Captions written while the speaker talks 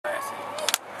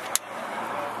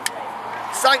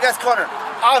Sign Guys Corner.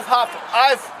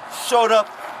 I've showed up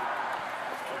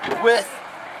with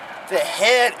the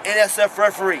head NSF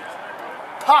referee,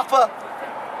 Papa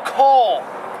Cole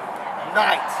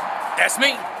Knight. That's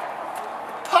me.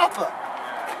 Papa.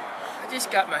 I just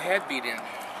got my head beat in.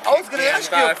 I was gonna ask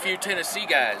by you. a few Tennessee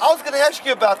guys. I was gonna ask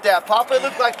you about that, Papa. It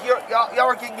looked like y'all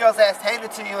were getting y'all's ass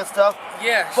handed to you and stuff.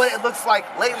 Yes. But it looks like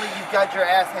lately you've got your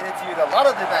ass handed to you in a lot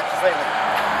of the matches lately.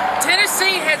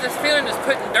 Tennessee has this feeling it's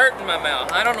putting dirt in my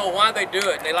mouth. I don't know why they do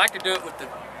it. They like to do it with the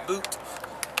boot,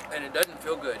 and it doesn't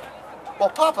feel good.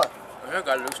 Well, Papa. I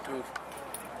got a loose tooth.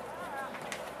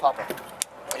 Papa.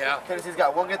 Yeah. Tennessee's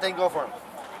got one good thing going for him.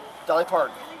 Dolly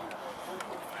Parton.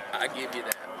 I give you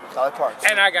that. Dolly Parton.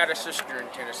 And I got a sister in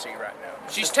Tennessee right now.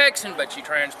 She's Texan, but she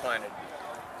transplanted.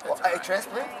 Well, a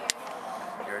transplant?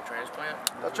 You're a transplant?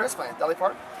 No transplant. Dolly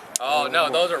Parton? Oh, no,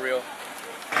 those are real.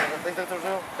 You think those are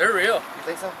real? They're real. You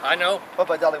think so? I know. What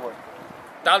about Dollywood?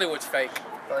 Dollywood's fake.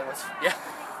 Dollywood's. Yeah.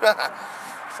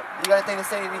 So, you got anything to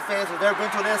say to any fans who've never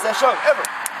been to an NSF show ever?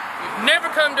 You've never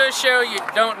come to a show, you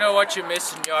don't know what you're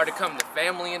missing. You ought to come to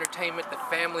family entertainment, the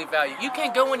family value. You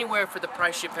can't go anywhere for the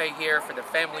price you pay here, for the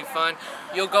family fun.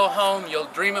 You'll go home, you'll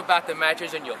dream about the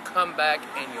matches, and you'll come back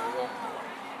and you won't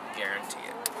guarantee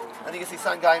it. I think you see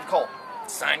Sign Guy and Cole.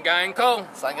 Sign Guy and Cole.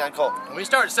 Sign Guy and Cole. We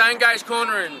start Sign Guy's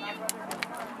Corner and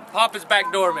Papa's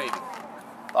back door, maybe.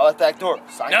 I like back door.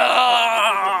 Sign No!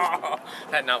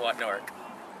 That not what work.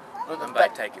 I'm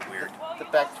about to take it weird. The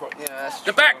back porch. Yeah, that's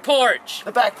The true. back porch.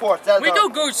 The back porch. That's We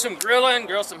go some grilling,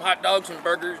 grill some hot dogs and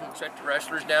burgers, and set the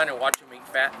wrestlers down and watch them eat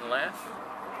fat and laugh.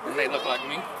 And they look like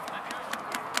me.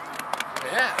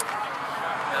 Yeah.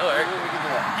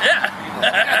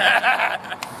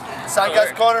 Yeah. Sign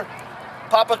Guy's Corner.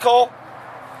 Papa Cole.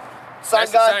 Sign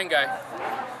That's Guy. the sign guy.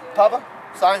 Papa.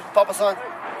 Sign. Papa sign.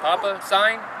 Papa,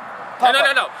 sign?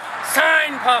 Papa. No.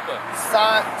 Sign Papa.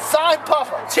 Sign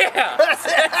Papa. Yeah. That's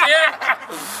it. Yeah.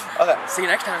 Okay. See you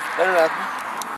next time. Later, man.